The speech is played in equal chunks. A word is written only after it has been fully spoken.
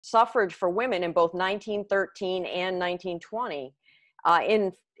suffrage for women in both 1913 and 1920.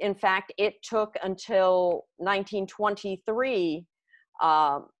 In fact, it took until 1923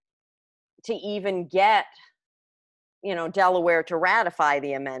 to even get, Delaware to ratify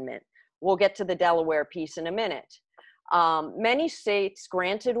the amendment. We'll get to the Delaware piece in a minute. Many states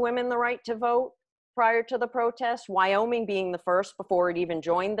granted women the right to vote prior to the protest, Wyoming being the first before it even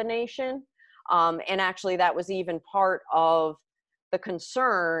joined the nation. And actually that was even part of the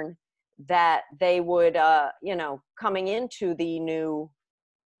concern that they would, coming into the new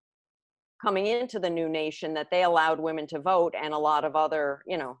nation, that they allowed women to vote, and a lot of other,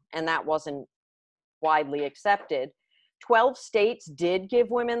 and that wasn't widely accepted. 12 states did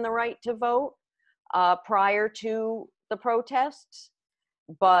give women the right to vote prior to the protests,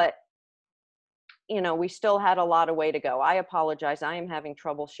 but we still had a lot of way to go. I apologize. I am having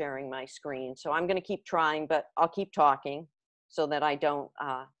trouble sharing my screen, so I'm going to keep trying, but I'll keep talking so that I don't,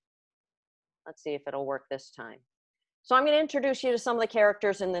 let's see if it'll work this time. So I'm going to introduce you to some of the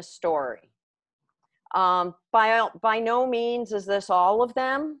characters in this story. By no means is this all of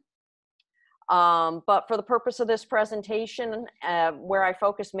them, but for the purpose of this presentation, where I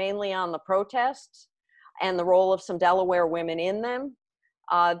focus mainly on the protests and the role of some Delaware women in them,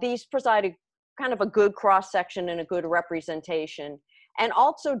 these presided kind of a good cross-section and a good representation, and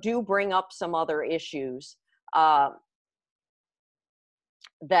also do bring up some other issues that,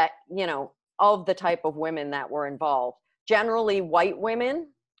 of the type of women that were involved. Generally white women,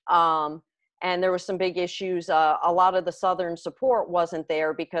 and there were some big issues. A lot of the Southern support wasn't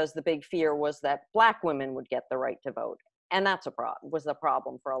there because the big fear was that Black women would get the right to vote. And that's was a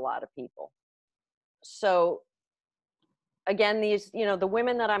problem for a lot of people. So again, these, the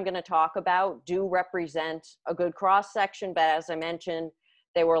women that I'm going to talk about do represent a good cross-section, but as I mentioned,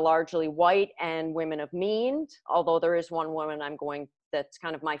 they were largely white and women of means, although there is one woman that's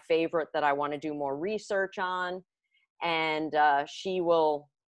kind of my favorite that I want to do more research on. And she will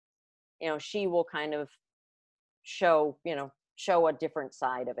kind of show a different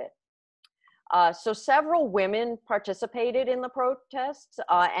side of it. So several women participated in the protests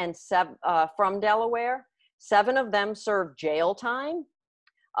and from Delaware. 7 of them served jail time,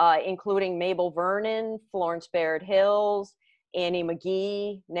 including Mabel Vernon, Florence Baird Hills, Annie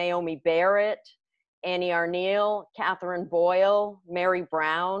McGee, Naomi Barrett, Annie Arneal, Catherine Boyle, Mary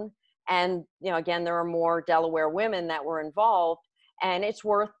Brown. And, again, there are more Delaware women that were involved. And it's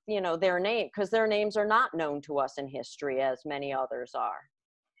worth, their name, because their names are not known to us in history as many others are.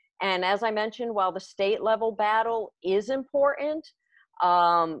 And as I mentioned, while the state level battle is important,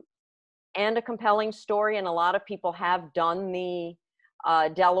 and a compelling story, and a lot of people have done the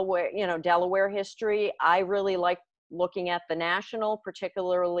Delaware history, I really like looking at the national,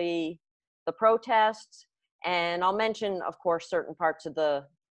 particularly the protests. And I'll mention, of course, certain parts of the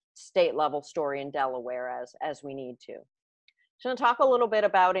state level story in Delaware as we need to. So I'm going to talk a little bit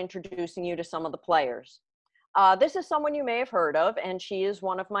about introducing you to some of the players. This is someone you may have heard of, and she is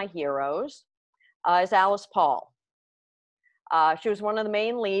one of my heroes, is Alice Paul. She was one of the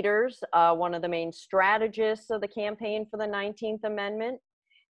main leaders, one of the main strategists of the campaign for the 19th Amendment,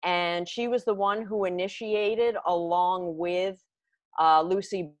 and she was the one who initiated, along with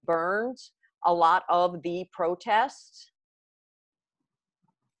Lucy Burns, a lot of the protests.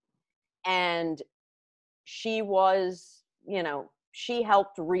 And she was, she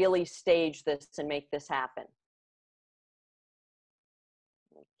helped really stage this and make this happen.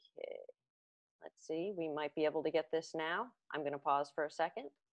 Okay, let's see, we might be able to get this now. I'm going to pause for a second.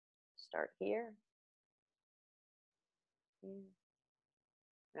 Start here.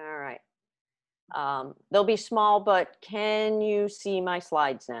 All right. They'll be small, but can you see my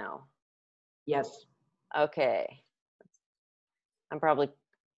slides now? Yes. Okay. I'm probably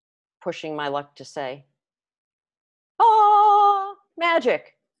pushing my luck to say, oh,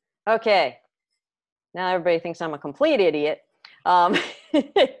 magic. Okay. Now everybody thinks I'm a complete idiot. I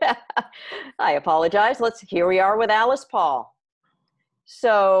apologize. Here we are with Alice Paul.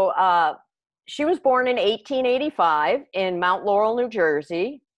 So she was born in 1885 in Mount Laurel, New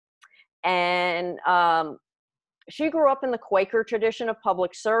Jersey. And she grew up in the Quaker tradition of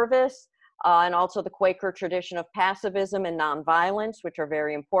public service and also the Quaker tradition of pacifism and nonviolence, which are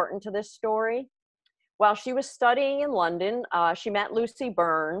very important to this story. While she was studying in London, she met Lucy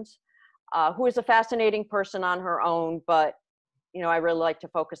Burns, who is a fascinating person on her own, but I really like to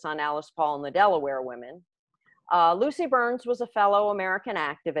focus on Alice Paul and the Delaware women. Lucy Burns was a fellow American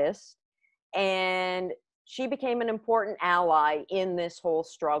activist, and she became an important ally in this whole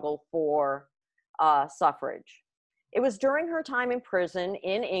struggle for suffrage. It was during her time in prison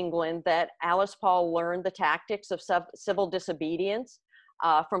in England that Alice Paul learned the tactics of civil disobedience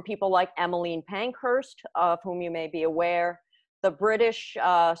from people like Emmeline Pankhurst, of whom you may be aware. The British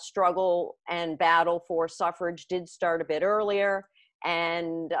struggle and battle for suffrage did start a bit earlier,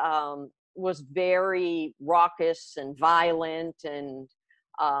 and was very raucous and violent. And,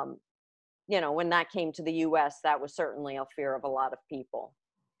 when that came to the US, that was certainly a fear of a lot of people.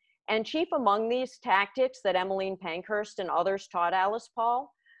 And chief among these tactics that Emmeline Pankhurst and others taught Alice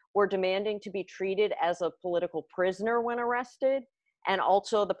Paul were demanding to be treated as a political prisoner when arrested, and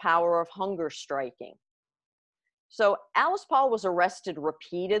also the power of hunger striking. So Alice Paul was arrested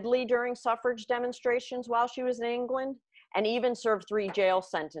repeatedly during suffrage demonstrations while she was in England, and even served 3 jail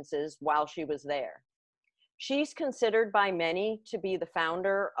sentences while she was there. She's considered by many to be the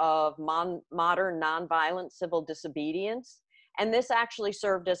founder of modern nonviolent civil disobedience, and this actually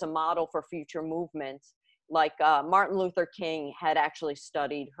served as a model for future movements. Like Martin Luther King had actually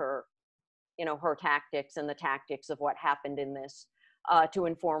studied her, her tactics and the tactics of what happened in this to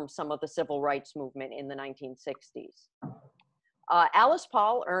inform some of the civil rights movement in the 1960s. Alice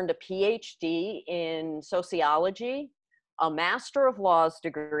Paul earned a PhD in sociology, a Master of Laws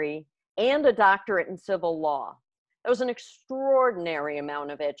degree, and a doctorate in civil law. That was an extraordinary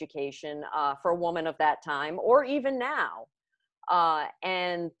amount of education for a woman of that time, or even now.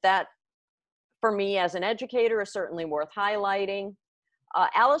 And that, for me as an educator, is certainly worth highlighting.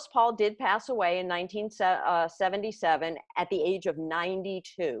 Alice Paul did pass away in 1977 at the age of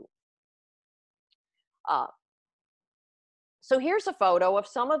 92. So here's a photo of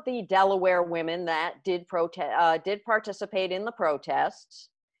some of the Delaware women that did participate in the protests.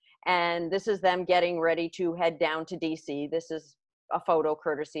 And this is them getting ready to head down to DC. This is a photo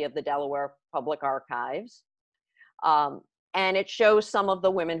courtesy of the Delaware Public Archives. And it shows some of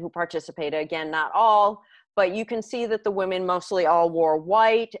the women who participated. Again, not all, but you can see that the women mostly all wore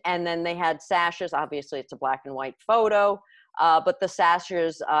white, and then they had sashes. Obviously, it's a black and white photo, but the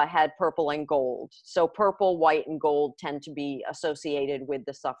sashes had purple and gold. So purple, white, and gold tend to be associated with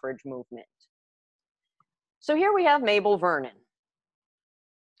the suffrage movement. So here we have Mabel Vernon.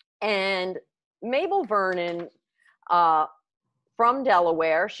 And Mabel Vernon, from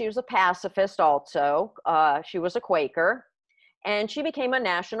Delaware, she was a pacifist also. She was a Quaker, and she became a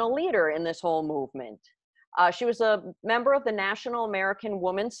national leader in this whole movement. She was a member of the National American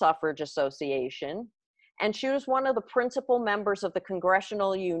Woman Suffrage Association, and she was one of the principal members of the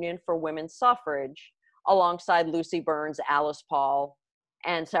Congressional Union for Women's Suffrage, alongside Lucy Burns, Alice Paul,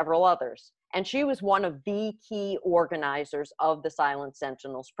 and several others. And she was one of the key organizers of the Silent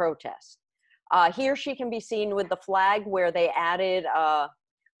Sentinels protest. Here she can be seen with the flag, where they added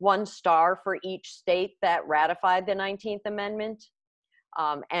 1 star for each state that ratified the 19th Amendment,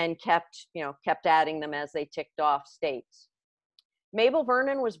 and kept adding them as they ticked off states. Mabel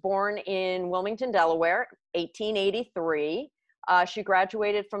Vernon was born in Wilmington, Delaware, 1883. She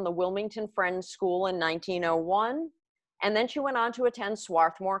graduated from the Wilmington Friends School in 1901, and then she went on to attend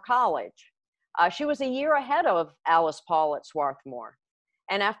Swarthmore College. She was a year ahead of Alice Paul at Swarthmore,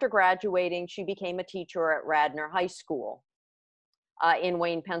 and after graduating, she became a teacher at Radnor High School in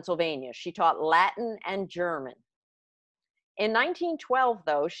Wayne, Pennsylvania. She taught Latin and German. In 1912,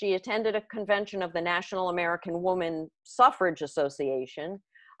 though, she attended a convention of the National American Woman Suffrage Association,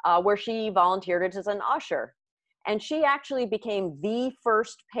 where she volunteered as an usher. And she actually became the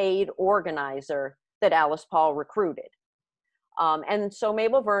first paid organizer that Alice Paul recruited. And so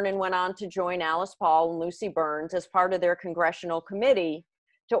Mabel Vernon went on to join Alice Paul and Lucy Burns as part of their congressional committee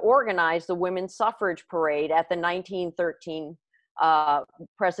to organize the Women's Suffrage Parade at the 1913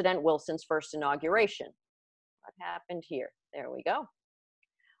 President Wilson's first inauguration. What happened here? There we go.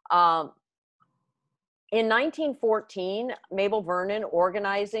 In 1914, Mabel Vernon,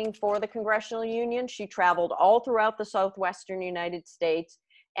 organizing for the Congressional Union, she traveled all throughout the southwestern United States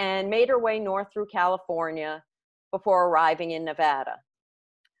and made her way north through California before arriving in Nevada.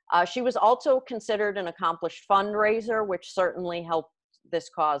 She was also considered an accomplished fundraiser, which certainly helped this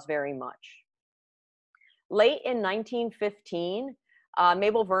cause very much. Late in 1915,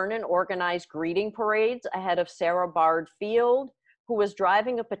 Mabel Vernon organized greeting parades ahead of Sarah Bard Field, who was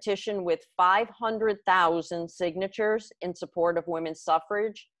driving a petition with 500,000 signatures in support of women's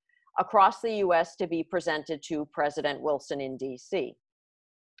suffrage across the US to be presented to President Wilson in DC.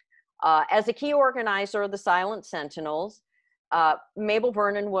 As a key organizer of the Silent Sentinels, Mabel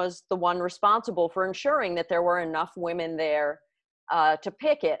Vernon was the one responsible for ensuring that there were enough women there to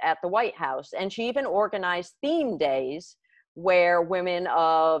picket at the White House. And she even organized theme days where women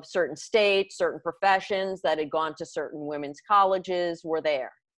of certain states, certain professions that had gone to certain women's colleges were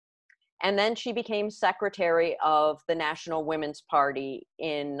there. And then she became secretary of the National Women's Party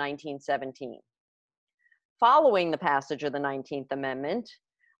in 1917. following the passage of the 19th Amendment.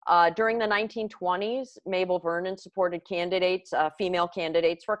 During the 1920s, Mabel Vernon supported candidates, female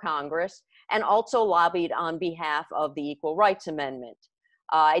candidates for Congress, and also lobbied on behalf of the Equal Rights Amendment.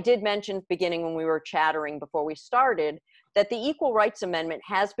 I did mention beginning when we were chattering before we started that the Equal Rights Amendment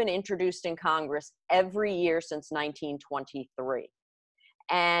has been introduced in Congress every year since 1923.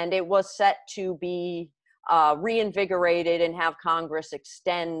 And it was set to be reinvigorated and have Congress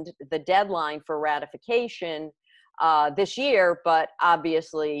extend the deadline for ratification this year, but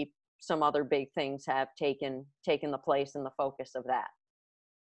obviously some other big things have taken the place and the focus of that.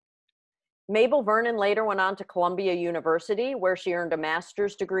 Mabel Vernon later went on to Columbia University, where she earned a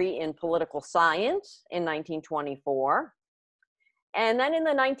master's degree in political science in 1924. And then in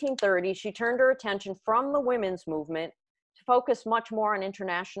the 1930s, she turned her attention from the women's movement to focus much more on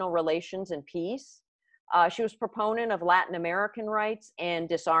international relations and peace. She was a proponent of Latin American rights and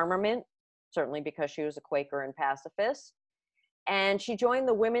disarmament, certainly because she was a Quaker and pacifist. And she joined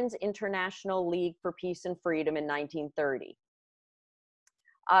the Women's International League for Peace and Freedom in 1930.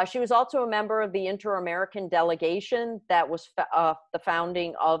 She was also a member of the Inter-American Delegation that was the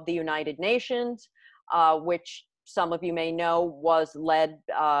founding of the United Nations, which some of you may know was led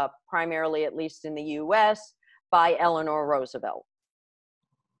primarily, at least in the US, by Eleanor Roosevelt.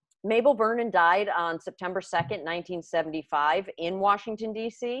 Mabel Vernon died on September 2nd, 1975 in Washington,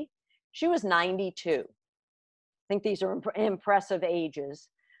 D.C. She was 92. I think these are impressive ages.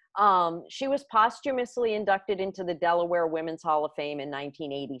 She was posthumously inducted into the Delaware Women's Hall of Fame in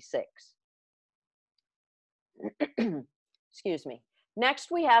 1986. Excuse me.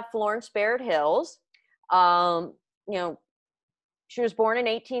 Next, we have Florence Baird Hills. She was born in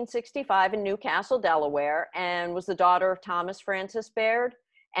 1865 in Newcastle, Delaware, and was the daughter of Thomas Francis Baird.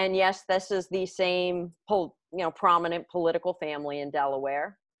 And yes, this is the same, prominent political family in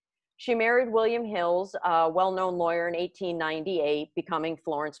Delaware. She married William Hills, a well-known lawyer, in 1898, becoming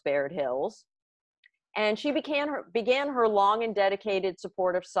Florence Baird Hills. And she began her long and dedicated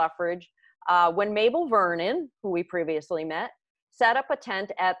support of suffrage when Mabel Vernon, who we previously met, set up a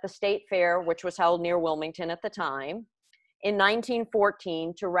tent at the State Fair, which was held near Wilmington at the time, in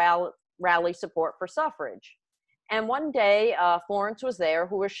 1914 to rally support for suffrage. And one day, Florence was there,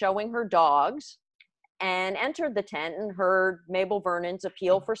 who was showing her dogs, and entered the tent and heard Mabel Vernon's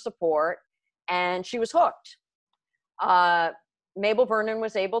appeal for support, and she was hooked. Mabel Vernon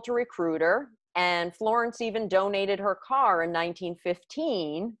was able to recruit her, and Florence even donated her car in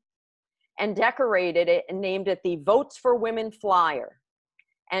 1915 and decorated it and named it the Votes for Women Flyer.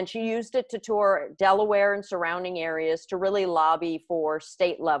 And she used it to tour Delaware and surrounding areas to really lobby for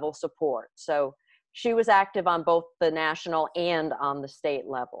state-level support. So she was active on both the national and on the state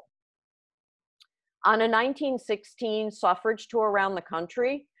level. On a 1916 suffrage tour around the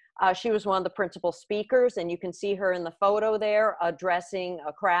country, she was one of the principal speakers, and you can see her in the photo there addressing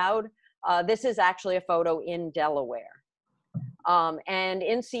a crowd. This is actually a photo in Delaware. And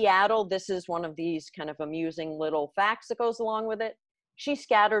in Seattle, this is one of these kind of amusing little facts that goes along with it. She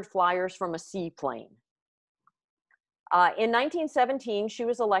scattered flyers from a seaplane. In 1917, she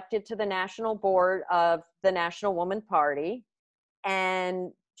was elected to the National Board of the National Woman Party,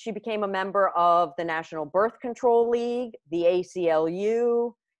 and she became a member of the National Birth Control League, the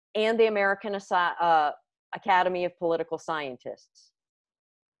ACLU, and the American Academy of Political Scientists.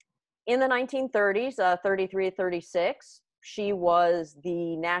 In the 1930s, 33-36, she was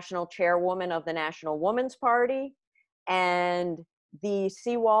the national chairwoman of the National Woman's Party, and the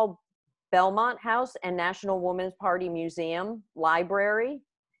Seawall Belmont House and National Women's Party Museum Library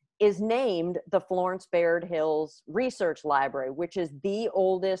is named the Florence Baird Hills Research Library, which is the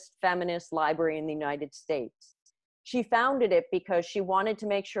oldest feminist library in the United States. She founded it because she wanted to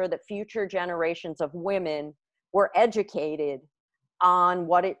make sure that future generations of women were educated on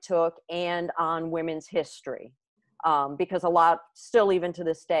what it took and on women's history. Because still even to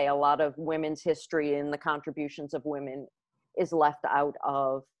this day, a lot of women's history and the contributions of women is left out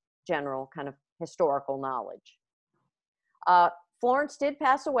of general kind of historical knowledge. Florence did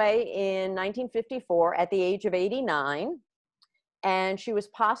pass away in 1954 at the age of 89, and she was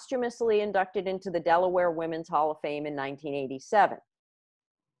posthumously inducted into the Delaware Women's Hall of Fame in 1987.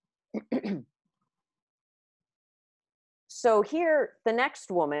 So here, the next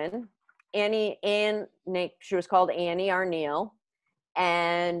woman, she was called Annie Arneal,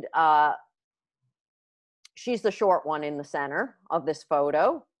 and she's the short one in the center of this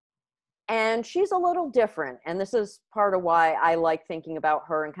photo. And she's a little different. And this is part of why I like thinking about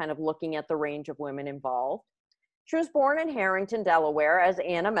her and kind of looking at the range of women involved. She was born in Harrington, Delaware as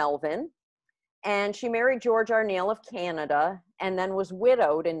Anna Melvin. And she married George Arneal of Canada and then was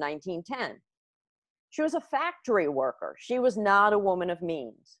widowed in 1910. She was a factory worker. She was not a woman of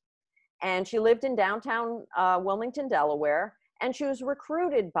means. And she lived in downtown Wilmington, Delaware, and she was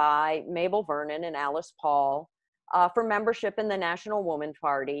recruited by Mabel Vernon and Alice Paul for membership in the National Woman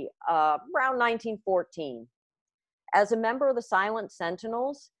Party around 1914. As a member of the Silent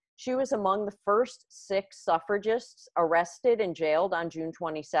Sentinels, she was among the first 6 suffragists arrested and jailed on June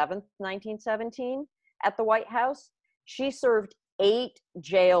 27, 1917, at the White House. She served 8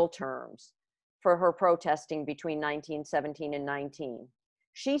 jail terms for her protesting between 1917 and 19.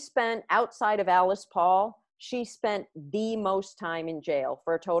 She spent, outside of Alice Paul, she spent the most time in jail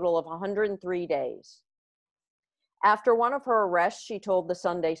for a total of 103 days. After one of her arrests, she told the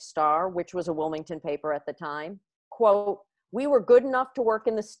Sunday Star, which was a Wilmington paper at the time, quote, "We were good enough to work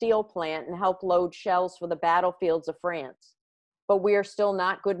in the steel plant and help load shells for the battlefields of France. But we are still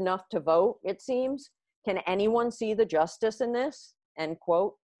not good enough to vote, it seems. Can anyone see the justice in this?" End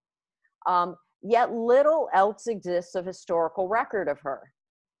quote. Yet little else exists of historical record of her.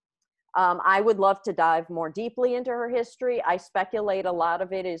 I would love to dive more deeply into her history. I speculate a lot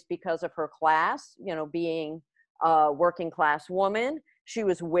of it is because of her class, you know, being a working class woman. She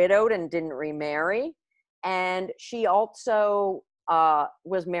was widowed and didn't remarry. And she also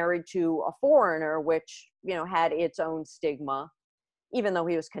was married to a foreigner, which, you know, had its own stigma, even though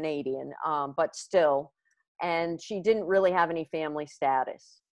he was Canadian, but still. And she didn't really have any family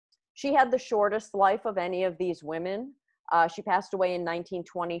status. She had the shortest life of any of these women. She passed away in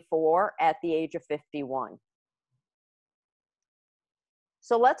 1924 at the age of 51.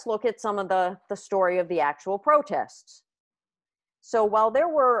 So let's look at some of the story of the actual protests. So while there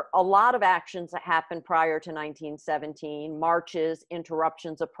were a lot of actions that happened prior to 1917, marches,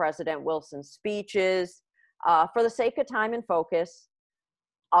 interruptions of President Wilson's speeches, for the sake of time and focus,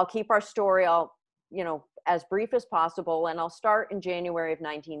 I'll keep our story as brief as possible, and I'll start in January of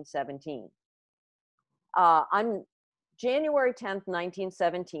 1917. On January 10th,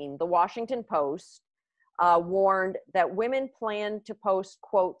 1917, the Washington Post warned that women planned to post,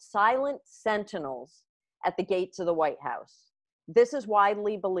 quote, "Silent Sentinels" at the gates of the White House. This is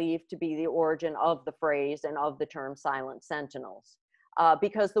widely believed to be the origin of the phrase and of the term Silent Sentinels,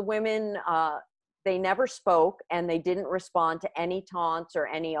 because the women, they never spoke and they didn't respond to any taunts or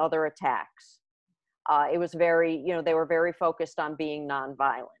any other attacks. It was very, they were very focused on being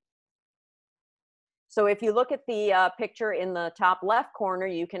nonviolent. So if you look at the picture in the top left corner,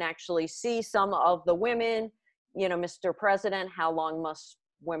 you can actually see some of the women, Mr. President, how long must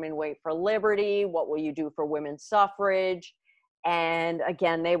women wait for liberty? What will you do for women's suffrage? And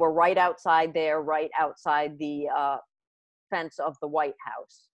again, they were right outside there, right outside the fence of the White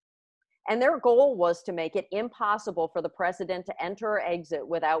House. And their goal was to make it impossible for the president to enter or exit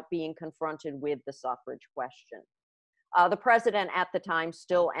without being confronted with the suffrage question. The president at the time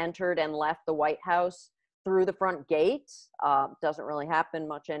still entered and left the White House through the front gates. Doesn't really happen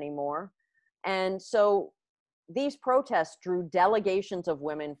much anymore. And so these protests drew delegations of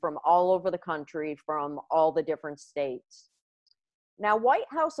women from all over the country, from all the different states. Now, White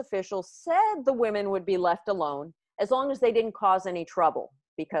House officials said the women would be left alone as long as they didn't cause any trouble,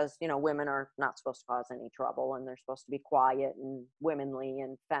 because, women are not supposed to cause any trouble, and they're supposed to be quiet and womanly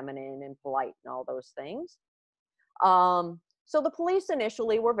and feminine and polite and all those things. So the police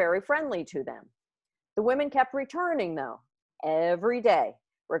initially were very friendly to them. The women kept returning, though, every day,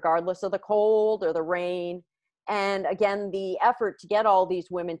 regardless of the cold or the rain. And again, the effort to get all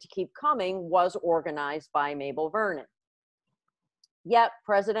these women to keep coming was organized by Mabel Vernon. Yet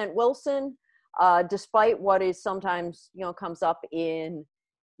President Wilson, despite what is sometimes, comes up in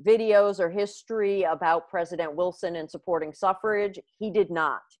videos or history about President Wilson and supporting suffrage, he did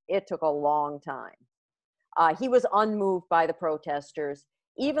not. It took a long time. He was unmoved by the protesters,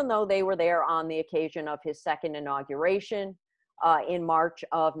 even though they were there on the occasion of his second inauguration in March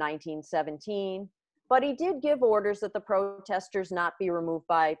of 1917. But he did give orders that the protesters not be removed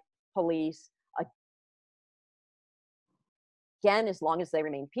by police, again, as long as they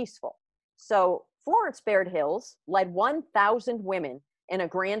remain peaceful. So Florence Baird Hills led 1,000 women in a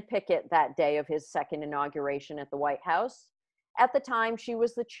grand picket that day of his second inauguration at the White House. At the time, she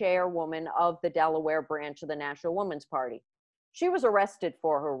was the chairwoman of the Delaware branch of the National Women's Party. She was arrested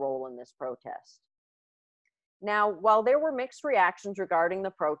for her role in this protest. Now, while there were mixed reactions regarding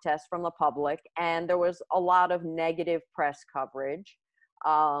the protest from the public, and there was a lot of negative press coverage,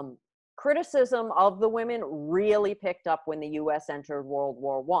 criticism of the women really picked up when the U.S. entered World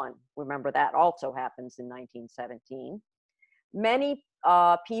War I. Remember, that also happens in 1917. Many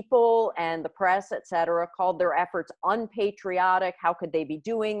people and the press, etc., called their efforts unpatriotic. How could they be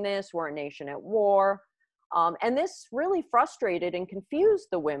doing this? We're a nation at war. And this really frustrated and confused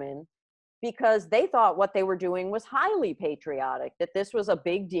the women, because they thought what they were doing was highly patriotic, that this was a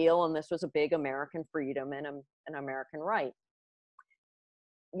big deal and this was a big American freedom and an American right.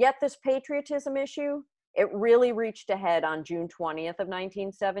 Yet this patriotism issue, it really reached a head on June 20th of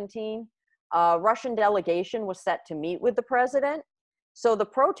 1917. A Russian delegation was set to meet with the president. So the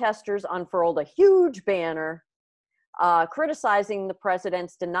protesters unfurled a huge banner criticizing the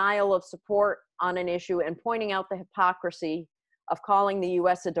president's denial of support on an issue and pointing out the hypocrisy of calling the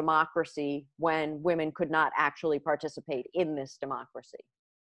US a democracy when women could not actually participate in this democracy.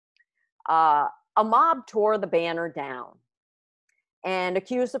 A mob tore the banner down and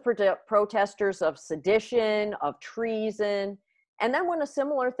accused the protesters of sedition, of treason. And then when a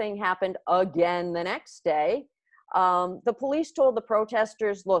similar thing happened again the next day, the police told the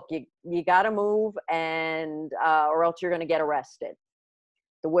protesters, look, you got to move and or else you're going to get arrested.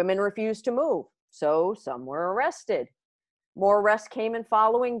 The women refused to move, so some were arrested. More arrests came in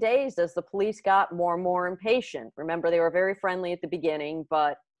following days as the police got more and more impatient. Remember, they were very friendly at the beginning,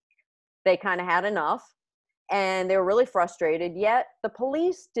 but they kind of had enough and they were really frustrated. Yet the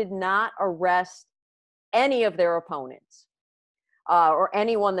police did not arrest any of their opponents or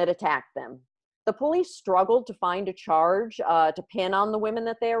anyone that attacked them. The police struggled to find a charge to pin on the women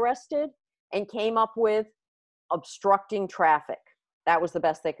that they arrested and came up with obstructing traffic. That was the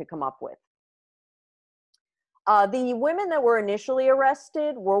best they could come up with. The women that were initially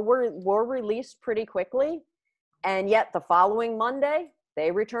arrested were released pretty quickly, and yet the following Monday, they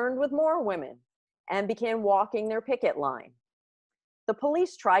returned with more women and began walking their picket line. The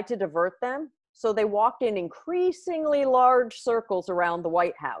police tried to divert them, so they walked in increasingly large circles around the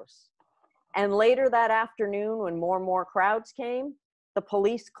White House. And later that afternoon, when more and more crowds came, the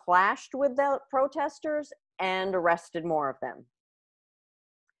police clashed with the protesters and arrested more of them.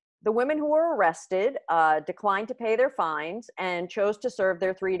 The women who were arrested declined to pay their fines and chose to serve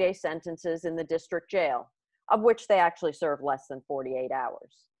their 3-day sentences in the district jail, of which they actually served less than 48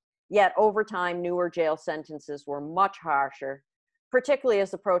 hours. Yet over time, newer jail sentences were much harsher, particularly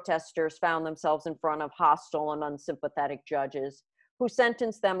as the protesters found themselves in front of hostile and unsympathetic judges who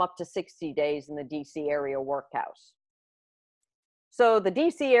sentenced them up to 60 days in the DC area workhouse. So the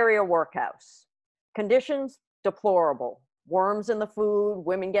DC area workhouse, conditions deplorable. Worms in the food,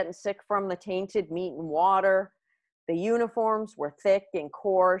 women getting sick from the tainted meat and water. The uniforms were thick and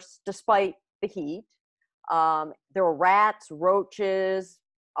coarse despite the heat. There were rats, roaches,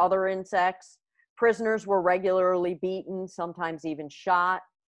 other insects. Prisoners were regularly beaten, sometimes even shot.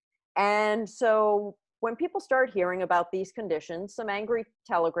 And so when people started hearing about these conditions, some angry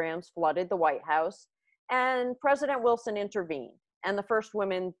telegrams flooded the White House, and President Wilson intervened. And the first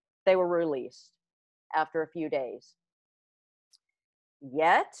women, they were released after a few days.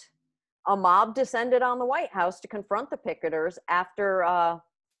 Yet, a mob descended on the White House to confront the picketers after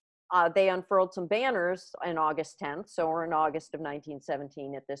they unfurled some banners on August 10th, so we're in August of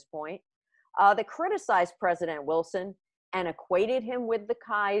 1917 at this point, that criticized President Wilson and equated him with the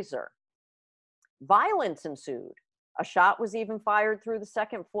Kaiser. Violence ensued. A shot was even fired through the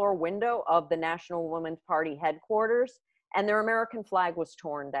second floor window of the National Women's Party headquarters, and their American flag was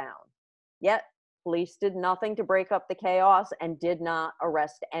torn down. Yet, police did nothing to break up the chaos and did not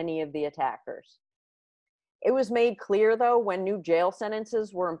arrest any of the attackers. It was made clear, though, when new jail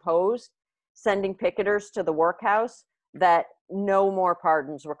sentences were imposed, sending picketers to the workhouse, that no more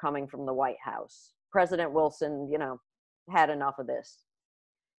pardons were coming from the White House. President Wilson, had enough of this.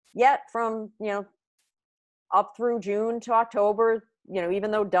 Yet from, up through June to October, even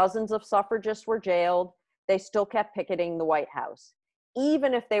though dozens of suffragists were jailed, they still kept picketing the White House,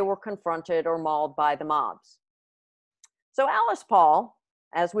 even if they were confronted or mauled by the mobs. So Alice Paul,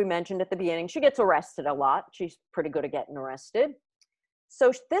 as we mentioned at the beginning, she gets arrested a lot. She's pretty good at getting arrested.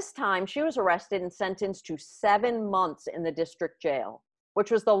 So this time she was arrested and sentenced to 7 months in the district jail,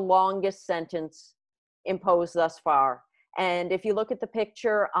 which was the longest sentence imposed thus far. And if you look at the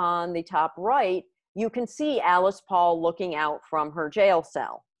picture on the top right, you can see Alice Paul looking out from her jail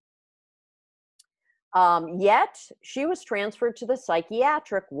cell. Yet she was transferred to the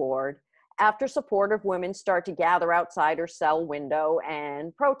psychiatric ward after supportive women start to gather outside her cell window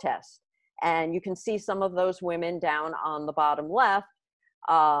and protest. And you can see some of those women down on the bottom left.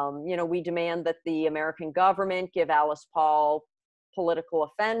 We demand that the American government give Alice Paul political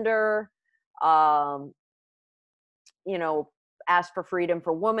offender, ask for freedom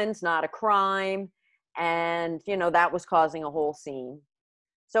for women's not a crime. And, that was causing a whole scene.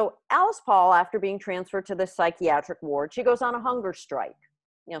 So Alice Paul, after being transferred to the psychiatric ward, she goes on a hunger strike,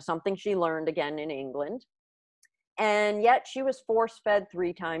 something she learned again in England. And yet she was force-fed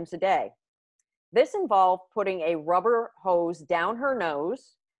 3 times a day. This involved putting a rubber hose down her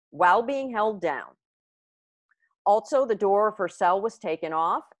nose while being held down. Also, the door of her cell was taken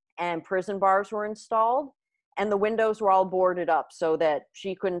off and prison bars were installed, and the windows were all boarded up so that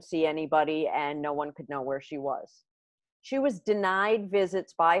she couldn't see anybody and no one could know where she was. She was denied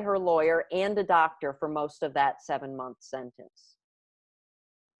visits by her lawyer and a doctor for most of that 7-month sentence.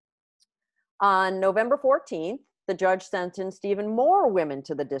 On November 14th, the judge sentenced even more women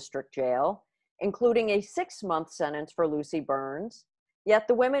to the district jail, including a 6-month sentence for Lucy Burns, yet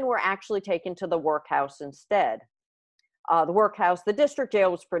the women were actually taken to the workhouse instead. The district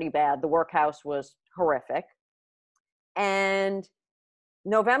jail was pretty bad. The workhouse was horrific. And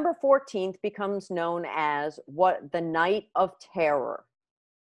November 14th becomes known as the Night of Terror.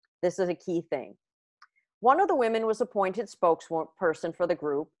 This is a key thing. One of the women was appointed spokesperson for the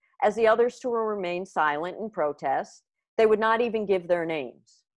group, as the others to remain silent in protest. They would not even give their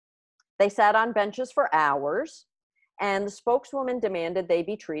names. They sat on benches for hours, and the spokeswoman demanded they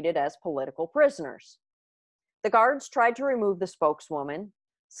be treated as political prisoners. The guards tried to remove the spokeswoman,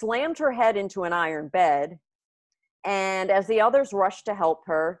 slammed her head into an iron bed, and as the others rushed to help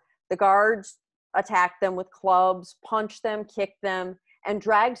her, the guards attacked them with clubs, punched them, kicked them, and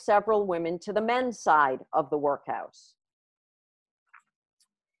dragged several women to the men's side of the workhouse.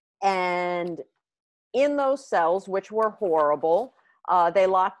 And in those cells, which were horrible, they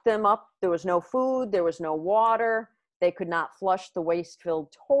locked them up. There was no food, there was no water. They could not flush the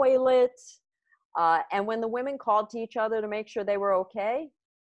waste-filled toilets. And when the women called to each other to make sure they were okay,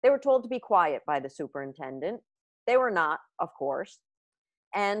 they were told to be quiet by the superintendent. They were not, of course.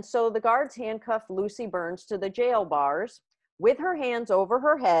 And so the guards handcuffed Lucy Burns to the jail bars with her hands over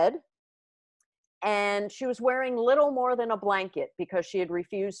her head, and she was wearing little more than a blanket because she had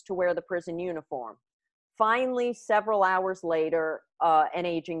refused to wear the prison uniform. Finally, several hours later, an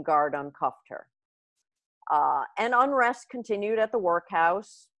aging guard uncuffed her. And unrest continued at the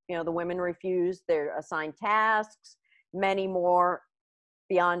workhouse. You know, the women refused their assigned tasks. Many more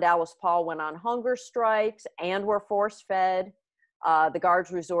beyond Alice Paul went on hunger strikes and were force-fed. The guards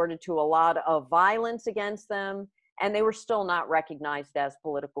resorted to a lot of violence against them, and they were still not recognized as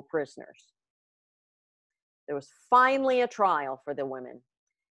political prisoners. There was finally a trial for the women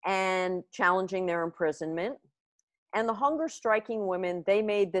and challenging their imprisonment. And the hunger striking women, they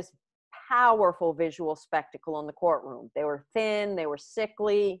made this powerful visual spectacle in the courtroom. They were thin, they were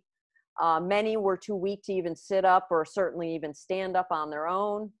sickly. Many were too weak to even sit up or certainly even stand up on their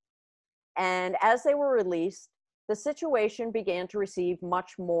own. And as they were released, the situation began to receive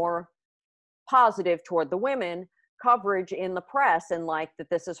much more positive toward the women coverage in the press, and like that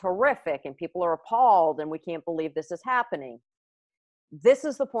this is horrific and people are appalled and we can't believe this is happening. This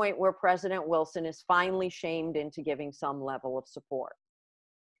is the point where President Wilson is finally shamed into giving some level of support.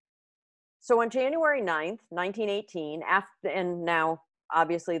 So on January 9th, 1918, and now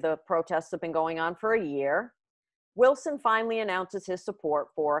obviously the protests have been going on for a year, Wilson finally announces his support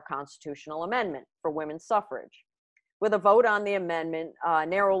for a constitutional amendment for women's suffrage, with a vote on the amendment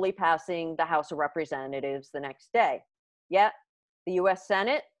narrowly passing the House of Representatives the next day. Yet, the US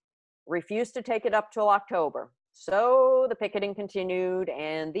Senate refused to take it up till October. So the picketing continued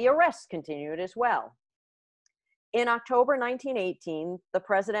and the arrests continued as well. In October 1918, the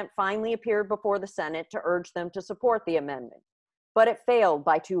president finally appeared before the Senate to urge them to support the amendment, but it failed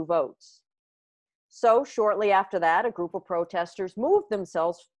by 2 votes. So shortly after that, a group of protesters moved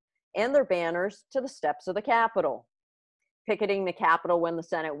themselves and their banners to the steps of the Capitol, picketing the Capitol when the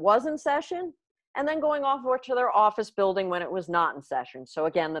Senate was in session, and then going off to their office building when it was not in session. So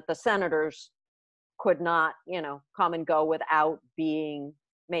again, that the senators could not, come and go without being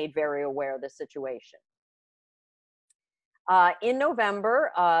made very aware of the situation. In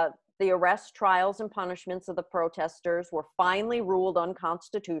November, the arrests, trials, and punishments of the protesters were finally ruled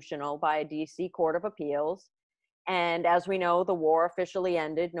unconstitutional by a DC Court of Appeals. And as we know, the war officially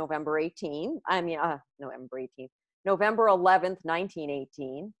ended November 11th,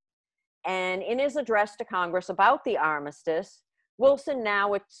 1918. And in his address to Congress about the armistice, Wilson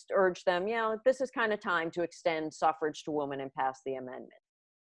now urged them, this is kind of time to extend suffrage to women and pass the amendment.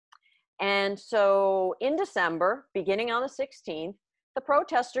 And so in December, beginning on the 16th, the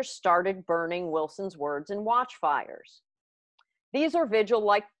protesters started burning Wilson's words in watchfires. These are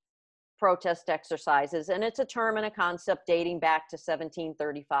vigil-like protest exercises, and it's a term and a concept dating back to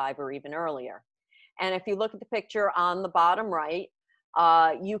 1735 or even earlier. And if you look at the picture on the bottom right,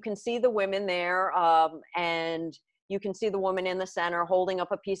 you can see the women there, and you can see the woman in the center holding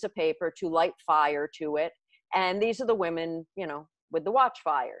up a piece of paper to light fire to it. And these are the women, with the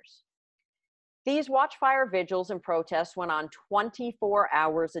watchfires. These watchfire vigils and protests went on 24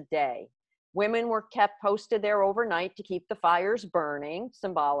 hours a day. Women were kept posted there overnight to keep the fires burning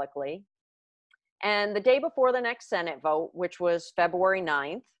symbolically. And the day before the next Senate vote, which was February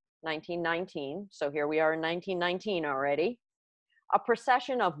 9th, 1919, so here we are in 1919 already, a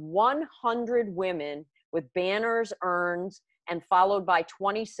procession of 100 women with banners, urns, and followed by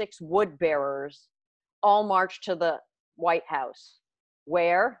 26 wood bearers all marched to the White House,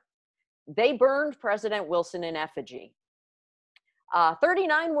 where they burned President Wilson in effigy.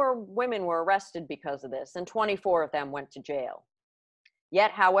 39 women were arrested because of this, and 24 of them went to jail.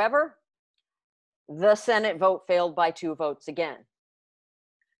 Yet, however, the Senate vote failed by 2 votes again.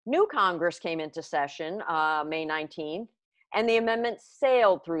 New Congress came into session May 19th, and the amendment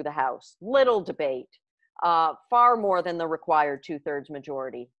sailed through the House. Little debate, far more than the required 2/3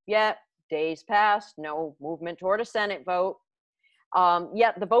 majority. Yet, days passed, no movement toward a Senate vote.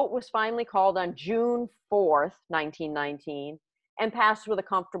 Yet the vote was finally called on June 4th, 1919, and passed with a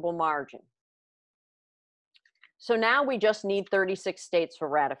comfortable margin. So now we just need 36 states for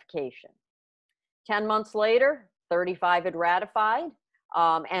ratification. 10 months later, 35 had ratified,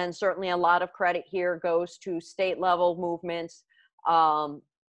 and certainly a lot of credit here goes to state level movements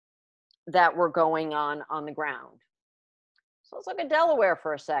that were going on the ground. So let's look at Delaware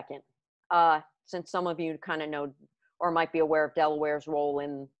for a second, since some of you kind of know or might be aware of Delaware's role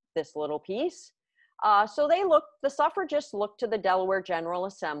in this little piece. So the suffragists looked to the Delaware General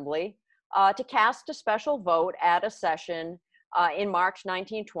Assembly to cast a special vote at a session in March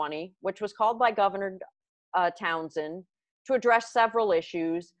 1920, which was called by Governor Townsend to address several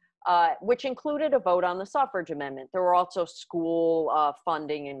issues, which included a vote on the suffrage amendment. There were also school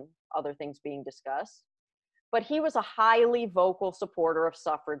funding and other things being discussed. But he was a highly vocal supporter of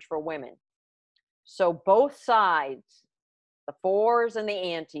suffrage for women. So both sides, the fors and the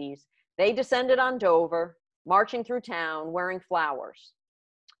antis, they descended on Dover, marching through town wearing flowers.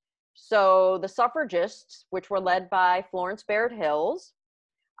 So the suffragists, which were led by Florence Baird Hills,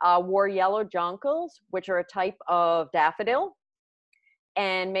 wore yellow jonquils, which are a type of daffodil,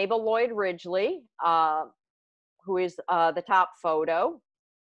 and Mabel Lloyd Ridgely, who is the top photo,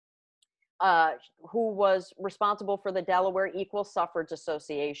 who was responsible for the Delaware Equal Suffrage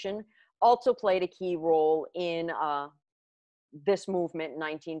Association, also played a key role in this movement in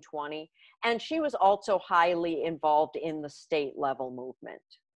 1920. And she was also highly involved in the state level movement.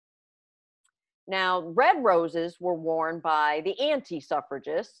 Now, red roses were worn by the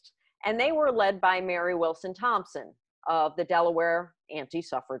anti-suffragists, and they were led by Mary Wilson Thompson of the Delaware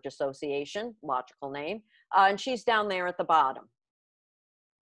Anti-Suffrage Association, logical name, and she's down there at the bottom.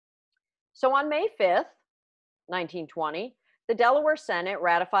 So on May 5th, 1920, the Delaware Senate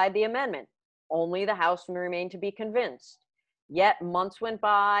ratified the amendment. Only the House remained to be convinced. Yet months went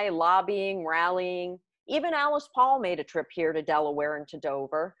by, lobbying, rallying. Even Alice Paul made a trip here to Delaware and to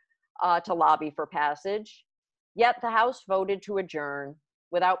Dover to lobby for passage. Yet the House voted to adjourn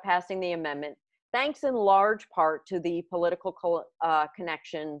without passing the amendment, thanks in large part to the political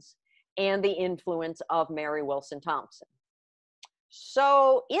connections and the influence of Mary Wilson Thompson.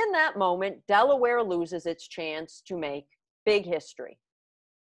 So in that moment, Delaware loses its chance to make big history.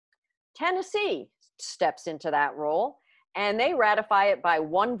 Tennessee steps into that role, and they ratify it by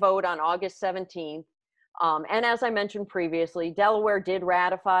 1 vote on August 17th. And as I mentioned previously, Delaware did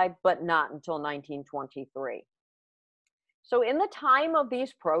ratify, but not until 1923. So in the time of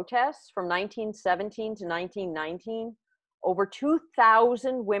these protests from 1917 to 1919, over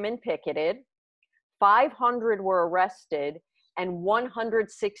 2,000 women picketed, 500 were arrested, and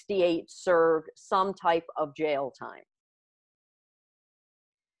 168 served some type of jail time.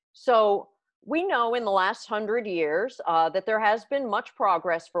 So we know in the last 100 years that there has been much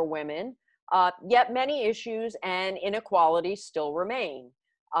progress for women, yet many issues and inequalities still remain,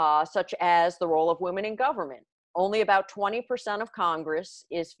 such as the role of women in government. Only about 20% of Congress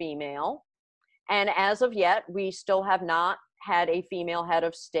is female, and as of yet, we still have not had a female head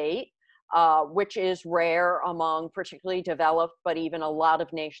of state, which is rare among particularly developed, but even a lot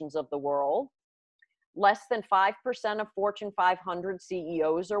of nations of the world. Less than 5% of Fortune 500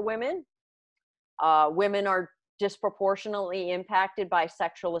 CEOs are women. Women are disproportionately impacted by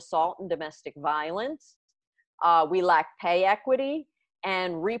sexual assault and domestic violence. We lack pay equity,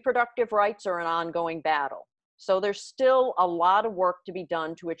 and reproductive rights are an ongoing battle. So there's still a lot of work to be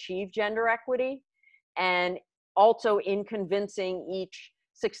done to achieve gender equity, and also in convincing each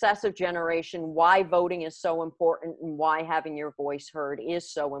successive generation why voting is so important and why having your voice heard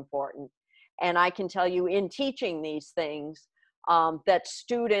is so important. And I can tell you in teaching these things that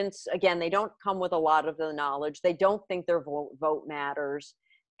students, again, they don't come with a lot of the knowledge. They don't think their vote matters.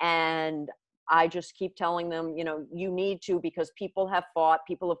 And I just keep telling them, you know, you need to, because people have fought,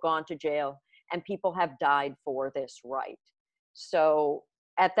 people have gone to jail, and people have died for this right. So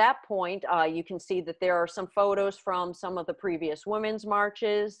at that point, you can see that there are some photos from some of the previous women's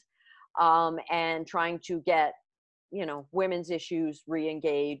marches, and trying to get, you know, women's issues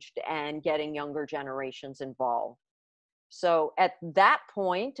re-engaged and getting younger generations involved. So at that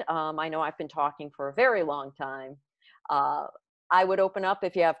point, I know I've been talking for a very long time. I would open up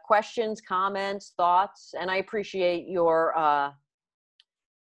if you have questions, comments, thoughts, and I appreciate your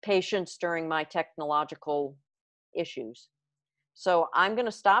patience during my technological issues. So I'm going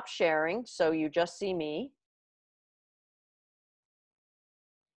to stop sharing so you just see me.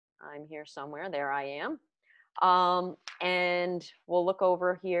 I'm here somewhere. There I am. And we'll look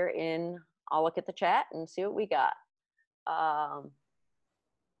over here I'll look at the chat and see what we got.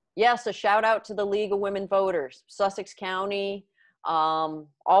 Yes, a shout out to the League of Women Voters, Sussex County, all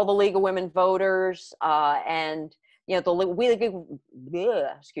the League of Women Voters, and you know, the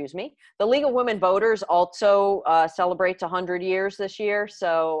League of Women Voters also celebrates 100 years this year.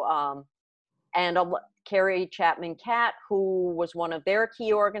 So, and Carrie Chapman Catt, who was one of their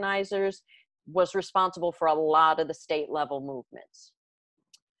key organizers, was responsible for a lot of the state level movements.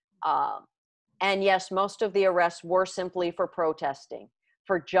 And yes, most of the arrests were simply for protesting,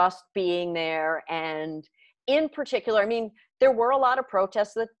 for just being there. And in particular, I mean, there were a lot of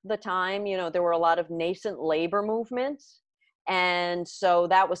protests at the time, you know, there were a lot of nascent labor movements. And so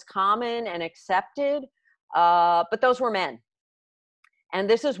that was common and accepted, but those were men. And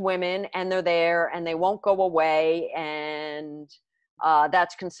this is women, and they're there, and they won't go away. And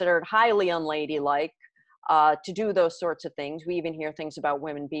that's considered highly unladylike to do those sorts of things. We even hear things about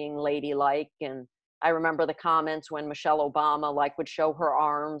women being ladylike. And I remember the comments when Michelle Obama would show her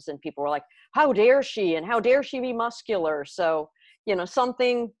arms, and people were like, how dare she? And how dare she be muscular? So, you know,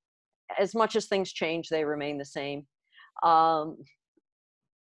 something, as much as things change, they remain the same. Carol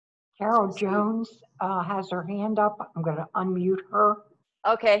Jones has her hand up. I'm going to unmute her.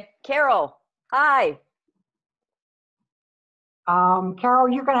 Okay, Carol, hi. Carol,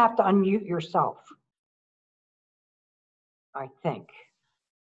 you're going to have to unmute yourself, I think.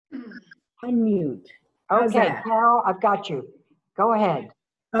 Unmute. Okay, Carol, I've got you. Go ahead.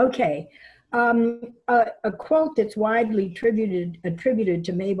 Okay. A quote that's widely attributed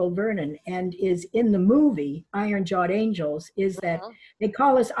to Mabel Vernon and is in the movie Iron-Jawed Angels is that they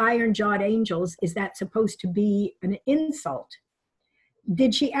call us Iron-Jawed Angels. Is that supposed to be an insult?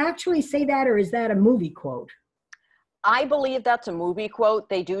 Did she actually say that, or is that a movie quote? I believe that's a movie quote.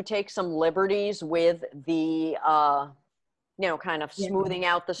 They do take some liberties with the, you know, kind of smoothing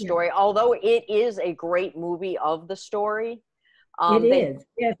out the story, although it is a great movie of the story. It is.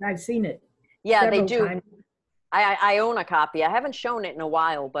 Yes, I've seen it. Yeah, they do. Times. I own a copy. I haven't shown it in a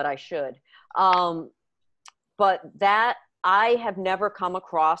while, but I should. But that, I have never come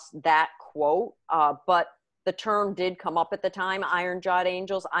across that quote, but the term did come up at the time, Iron-Jawed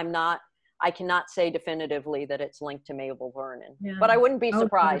Angels. I cannot say definitively that it's linked to Mabel Vernon, but I wouldn't be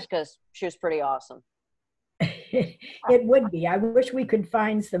surprised because she was pretty awesome. It would be. I wish we could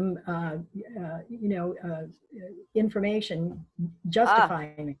find some, you know, information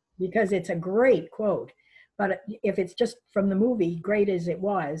justifying it, because it's a great quote. But if it's just from the movie, great as it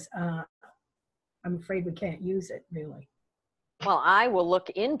was, I'm afraid we can't use it, really. Well, I will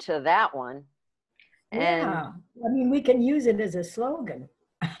look into that one. Yeah, I mean, we can use it as a slogan.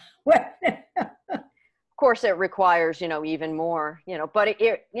 Of course, it requires, you know, even more, you know, but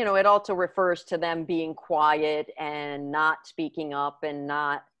it, you know, it also refers to them being quiet and not speaking up and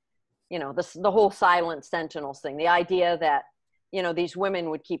not, you know, the whole Silent Sentinels thing, the idea that, you know, these women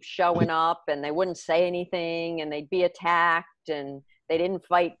would keep showing up and they wouldn't say anything and they'd be attacked and they didn't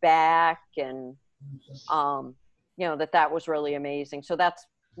fight back, and, you know, that was really amazing. So that's,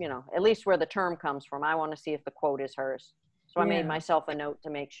 you know, at least where the term comes from. I want to see if the quote is hers. So I made myself a note to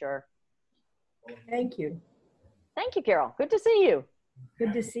make sure. Thank you. Thank you, Carol. Good to see you.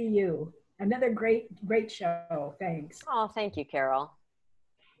 Good to see you. Another great show. Thanks. Oh, thank you, Carol.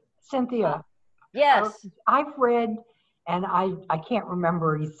 Cynthia. Yes. I've read, and I can't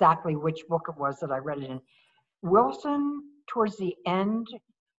remember exactly which book it was that I read it in. Wilson, towards the end,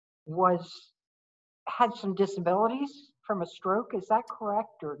 had some disabilities from a stroke. Is that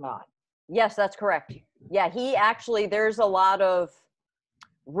correct or not? Yes, that's correct. Yeah, he actually, there's a lot of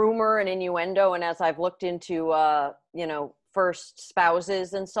rumor and innuendo, and as I've looked into, you know, first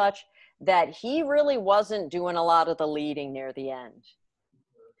spouses and such, that he really wasn't doing a lot of the leading near the end.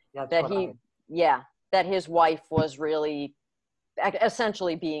 That his wife was really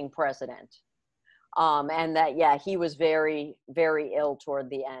essentially being president. And that, he was very, very ill toward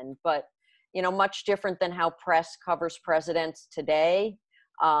the end. But much different than how press covers presidents today.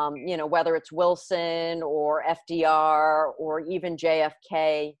 Whether it's Wilson or FDR or even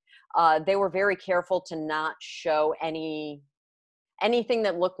JFK, they were very careful to not show anything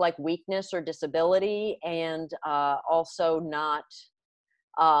that looked like weakness or disability, and also not,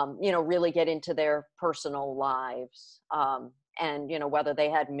 really get into their personal lives, and whether they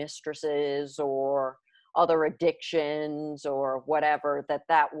had mistresses or other addictions or whatever,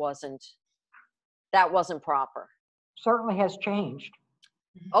 that wasn't proper. Certainly has changed.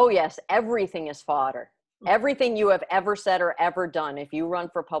 Oh yes, everything is fodder. Everything you have ever said or ever done, if you run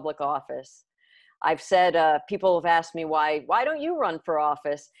for public office. I've said, people have asked me, why don't you run for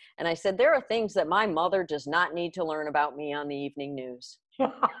office? And I said, there are things that my mother does not need to learn about me on the evening news.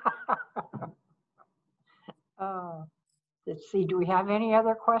 Let's see, do we have any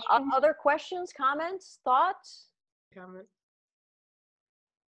other questions? Other questions, comments, thoughts? Comment.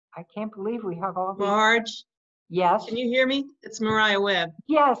 I can't believe we have all these. Marge, Yes. can you hear me? It's Mariah Webb.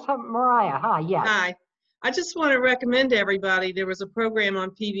 Yes, Mariah. Hi, yes. Hi. I just want to recommend to everybody, there was a program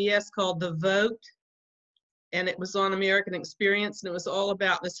on PBS called The Vote, and it was on American Experience, and it was all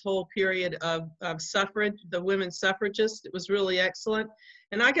about this whole period of suffrage, the women suffragists. It was really excellent.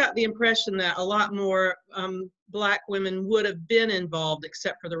 And I got the impression that a lot more Black women would have been involved,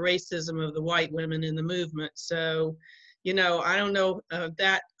 except for the racism of the white women in the movement. So, I don't know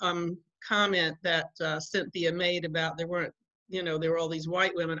that comment that Cynthia made about there were all these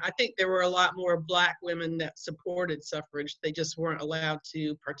white women. I think there were a lot more Black women that supported suffrage. They just weren't allowed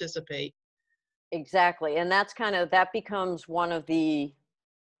to participate. Exactly. And that becomes one of the,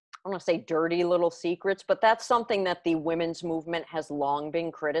 I don't want to say dirty little secrets, but that's something that the women's movement has long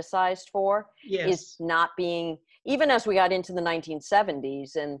been criticized for. Yes. Is not being, even as we got into the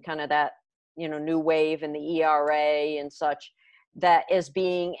 1970s and kind of that, new wave and the ERA and such, that as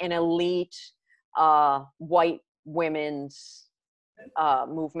being an elite white women's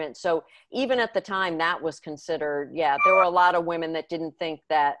movement. So even at the time that was considered, there were a lot of women that didn't think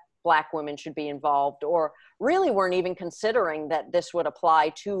that Black women should be involved, or really weren't even considering that this would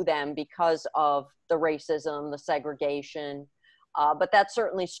apply to them because of the racism, the segregation. But that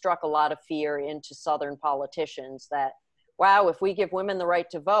certainly struck a lot of fear into Southern politicians that, wow, if we give women the right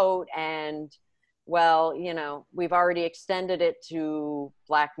to vote and, well, we've already extended it to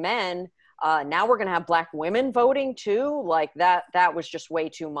Black men, now we're going to have Black women voting too. Like that was just way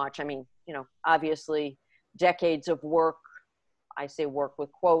too much. I mean, obviously decades of work, I say work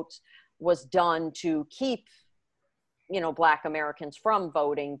with quotes, was done to keep, Black Americans from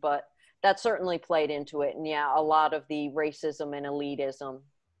voting, but that certainly played into it. And a lot of the racism and elitism,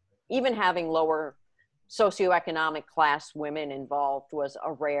 even having lower socioeconomic class women involved was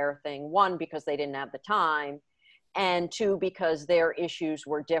a rare thing. One, because they didn't have the time, and two, because their issues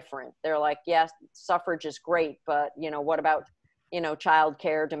were different. They're like, yes, suffrage is great, but, what about,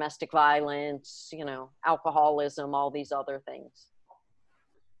 childcare, domestic violence, alcoholism, all these other things.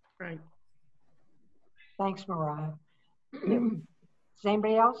 Right. Thanks, Mariah. Does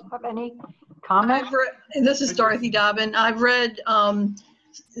anybody else have any comments? This is Dorothy Dobbin. I've read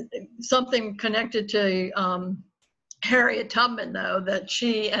something connected to Harriet Tubman, though, that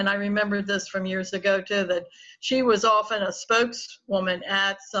she, and I remember this from years ago too, that she was often a spokeswoman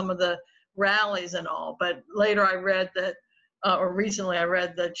at some of the rallies and all, but later I read that, or recently I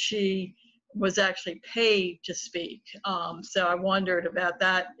read that she was actually paid to speak. So I wondered about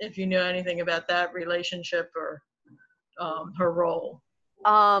that, if you knew anything about that relationship or her role.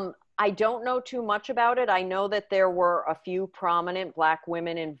 I don't know too much about it. I know that there were a few prominent Black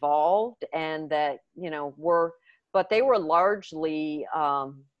women involved, and that, but they were largely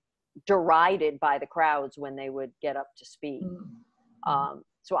derided by the crowds when they would get up to speak.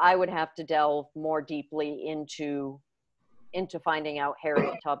 So I would have to delve more deeply into finding out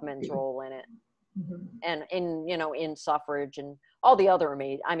Harriet Tubman's role in it, and in suffrage and all the other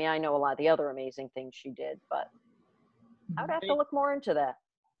I know a lot of the other amazing things she did, but I would have to look more into that.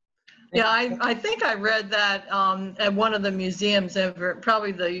 Yeah, I think I read that at one of the museums ever,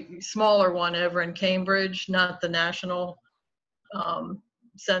 probably the smaller one ever in Cambridge, not the National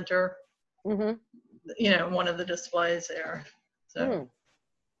Center. One of the displays there. So.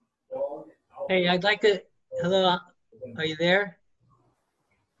 Hey, I'd like to, hello, are you there?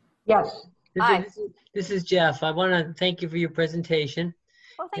 Yes. Hi. This is Jeff. I want to thank you for your presentation.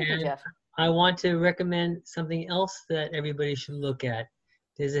 Well, thank you, Jeff. I want to recommend something else that everybody should look at.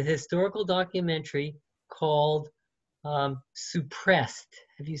 There's a historical documentary called Suppressed.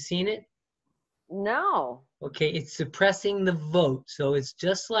 Have you seen it? No. Okay, it's suppressing the vote. So it's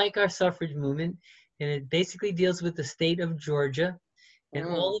just like our suffrage movement, and it basically deals with the state of Georgia. And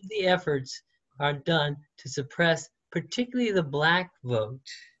all of the efforts are done to suppress particularly the black vote.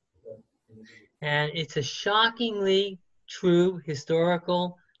 And it's a shockingly true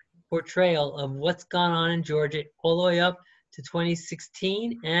historical portrayal of what's gone on in Georgia all the way up to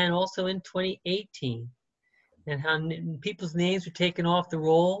 2016 and also in 2018, and how people's names were taken off the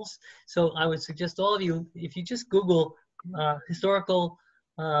rolls. So I would suggest all of you, if you just Google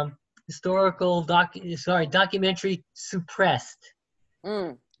documentary suppressed.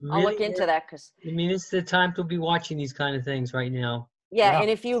 I'll Really, look into that because I mean, it's the time to be watching these kind of things right now. yeah, and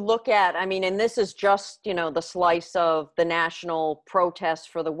if you look at, I mean, and this is just, you know, the slice of the national protest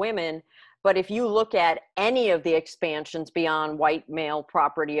for the women, but if you look at any of the expansions beyond white male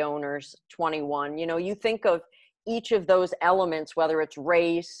property owners 21, you know, you think of each of those elements, whether it's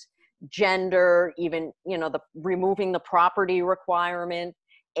race, gender, even, you know, the removing the property requirement,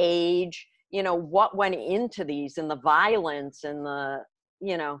 age, you know, what went into these and the violence and the,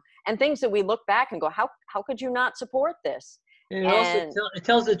 you know, and things that we look back and go, how could you not support this? And it also it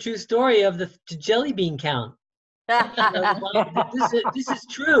tells the true story of the jelly bean count. This is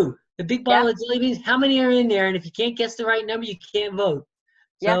true. The big bottle of jelly beans, how many are in there? And if you can't guess the right number, you can't vote.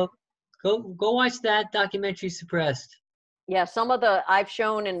 So go watch that documentary, Suppressed. Yeah, some of the, I've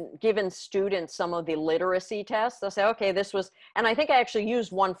shown and given students some of the literacy tests. They'll say, okay, this was, and I think I actually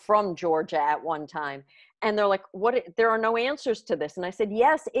used one from Georgia at one time. And they're like, what, there are no answers to this. And I said,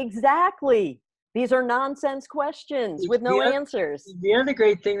 yes, exactly. These are nonsense questions with no answers. The other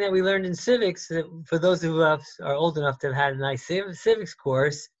great thing that we learned in civics, for those who are old enough to have had a nice civics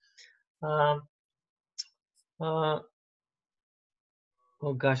course, oh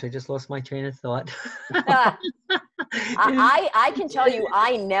gosh, I just lost my train of thought. I can tell you,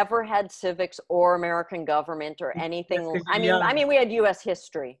 I never had civics or American government or anything. I mean, we had U.S.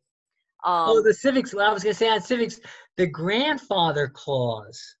 history. The civics. Well, I was going to say on civics, the grandfather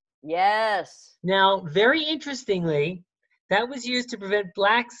clause. Yes. Now, very interestingly, that was used to prevent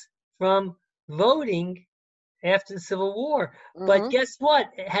blacks from voting after the Civil War. But guess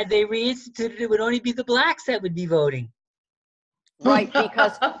what? Had they reinstituted it, would only be the blacks that would be voting. Right,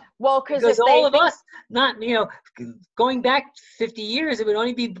 because all of us, not, you know, going back 50 years, it would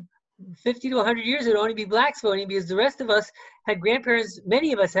only be 50 to 100 years, it would only be blacks voting, because the rest of us had grandparents,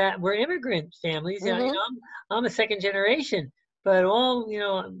 many of us were immigrant families. You know, I'm a second generation. But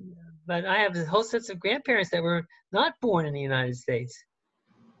but I have a whole set of grandparents that were not born in the United States.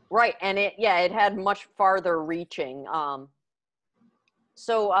 Right, and it had much farther reaching.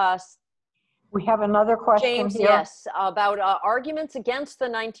 We have another question, James, here. yes, about arguments against the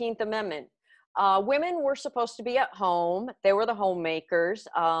 19th Amendment. Women were supposed to be at home. They were the homemakers.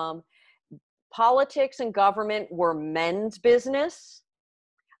 Politics and government were men's business.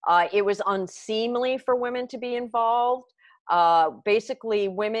 It was unseemly for women to be involved. Basically,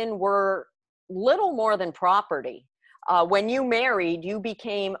 women were little more than property. When you married, you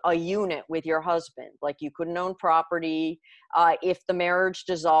became a unit with your husband. Like, you couldn't own property. If the marriage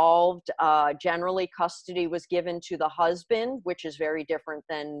dissolved, generally custody was given to the husband, which is very different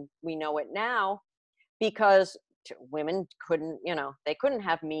than we know it now, because women couldn't, you know, they couldn't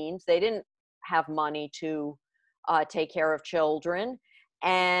have means. They didn't have money to take care of children.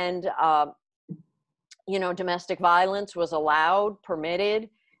 And you know, domestic violence was allowed, permitted.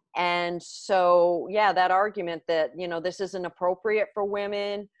 And so, yeah, that argument that, you know, this isn't appropriate for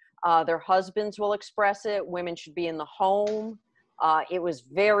women, their husbands will express it, women should be in the home. It was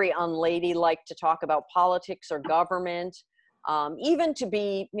very unladylike to talk about politics or government, even to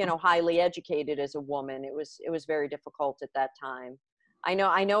be, you know, highly educated as a woman. It was very difficult at that time. I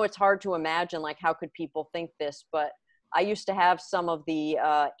know it's hard to imagine, like, how could people think this, but I used to have some of the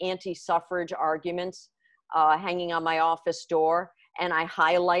anti-suffrage arguments hanging on my office door, and I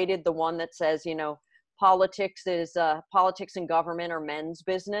highlighted the one that says, you know, politics and government are men's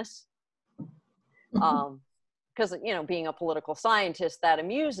business. Because, you know, being a political scientist, that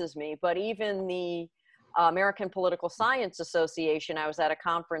amuses me. But even the American Political Science Association, I was at a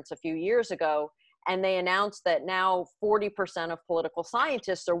conference a few years ago, and they announced that now 40% of political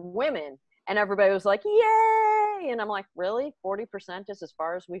scientists are women. And everybody was like, yay! And I'm like, really? 40% is as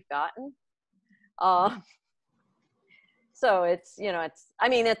far as we've gotten? So it's, you know,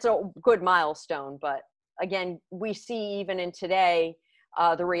 it's a good milestone. But again, we see even in today,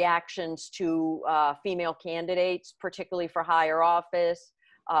 the reactions to female candidates, particularly for higher office,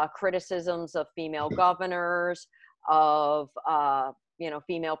 criticisms of female governors, of, you know,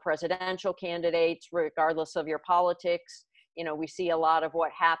 female presidential candidates, regardless of your politics. You know, we see a lot of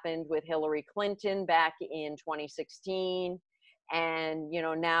what happened with Hillary Clinton back in 2016. And, you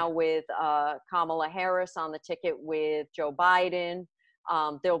know, now with Kamala Harris on the ticket with Joe Biden,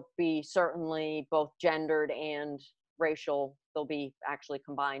 There'll be certainly both gendered and racial, they'll be actually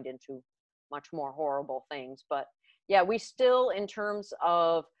combined into much more horrible things. But yeah, we still, in terms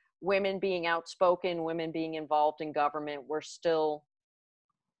of women being outspoken, women being involved in government, we still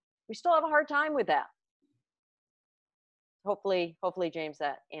have a hard time with that. Hopefully, James,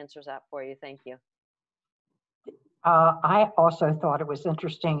 that answers that for you. Thank you. I also thought it was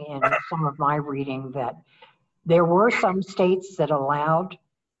interesting in some of my reading that there were some states that allowed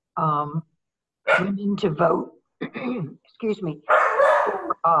women to vote, excuse me,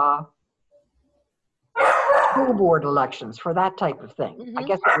 for school board elections, for that type of thing. I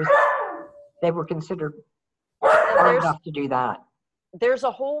guess they were considered old enough to do that. There's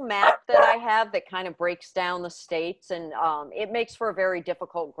a whole map that I have that kind of breaks down the states, and it makes for a very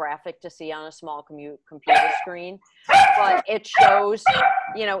difficult graphic to see on a small computer screen. But it shows,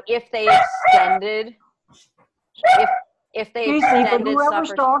 you know, if they extended, if they Excuse me, but extended whoever's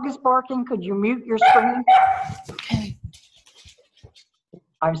suffrage. dog is barking, could you mute your screen? Okay.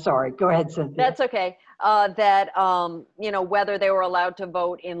 I'm sorry. Go ahead, Cynthia. That's okay. That, you know, whether they were allowed to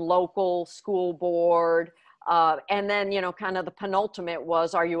vote in local school board, and then, you know, kind of the penultimate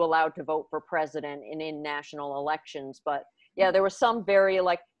was, are you allowed to vote for president and in national elections? But yeah, there was some very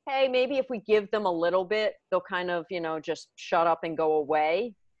like, hey, maybe if we give them a little bit, they'll kind of, you know, just shut up and go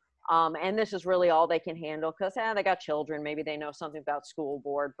away. And this is really all they can handle because they got children. Maybe they know something about school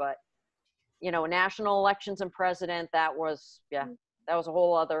board, but, you know, national elections and president, that was, yeah, that was a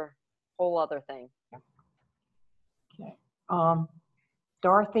whole other thing. Okay.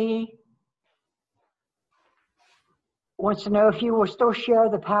 Dorothy wants to know if you will still share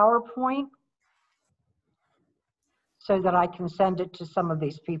the PowerPoint so that I can send it to some of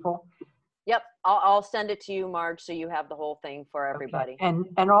these people. Yep, I'll send it to you, Marge, so you have the whole thing for everybody. Okay.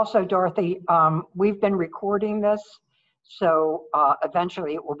 And also, Dorothy, we've been recording this, so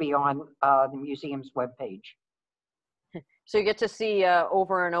eventually it will be on the museum's webpage. So you get to see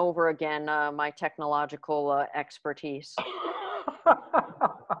over and over again my technological expertise.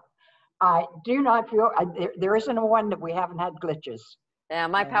 I do not feel, there isn't a one that we haven't had glitches. Yeah,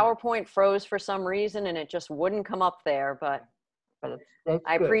 my PowerPoint froze for some reason and it just wouldn't come up there, but it's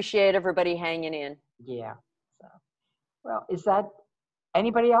I good. appreciate everybody hanging in. Yeah. So, well, is that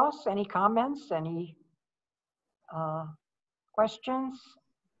anybody else? Any comments? Any questions?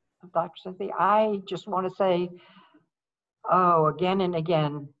 Dr. Cynthia, I just want to say, again and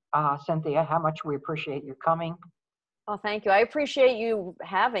again, Cynthia, how much we appreciate your coming. Oh, thank you. I appreciate you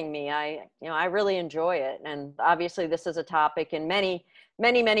having me. I really enjoy it. And obviously this is a topic and many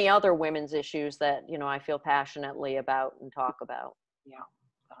other women's issues that, you know, I feel passionately about and talk about. Yeah,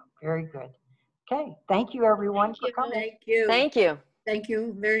 very good. Okay, thank you everyone for coming. Thank you. Thank you. Thank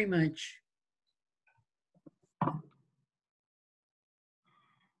you very much.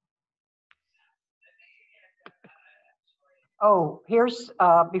 Oh, here's,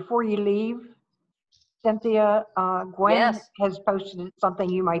 before you leave, Cynthia, Gwen Yes. has posted something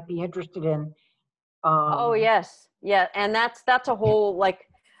you might be interested in. Oh, yes. Yeah. And that's a whole, like,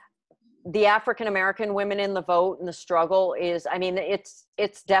 the African-American women in the vote and the struggle is, I mean, it's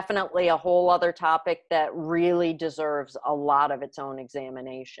definitely a whole other topic that really deserves a lot of its own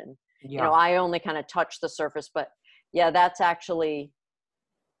examination. Yeah. You know, I only kind of touched the surface, but yeah, that's actually,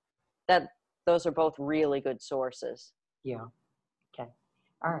 those are both really good sources. Yeah. Okay.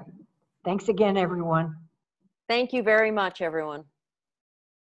 All right. Thanks again, everyone. Thank you very much, everyone.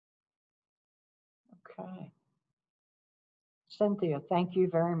 Okay. Cynthia, thank you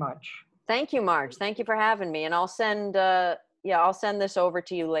very much. Thank you, Marge. Thank you for having me. And I'll send, I'll send this over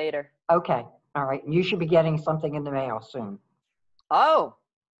to you later. Okay. All right. You should be getting something in the mail soon. Oh,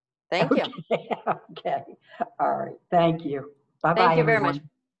 thank you. Okay. All right. Thank you. Bye-bye, Thank you very everyone. much.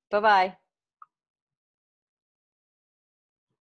 Bye-bye.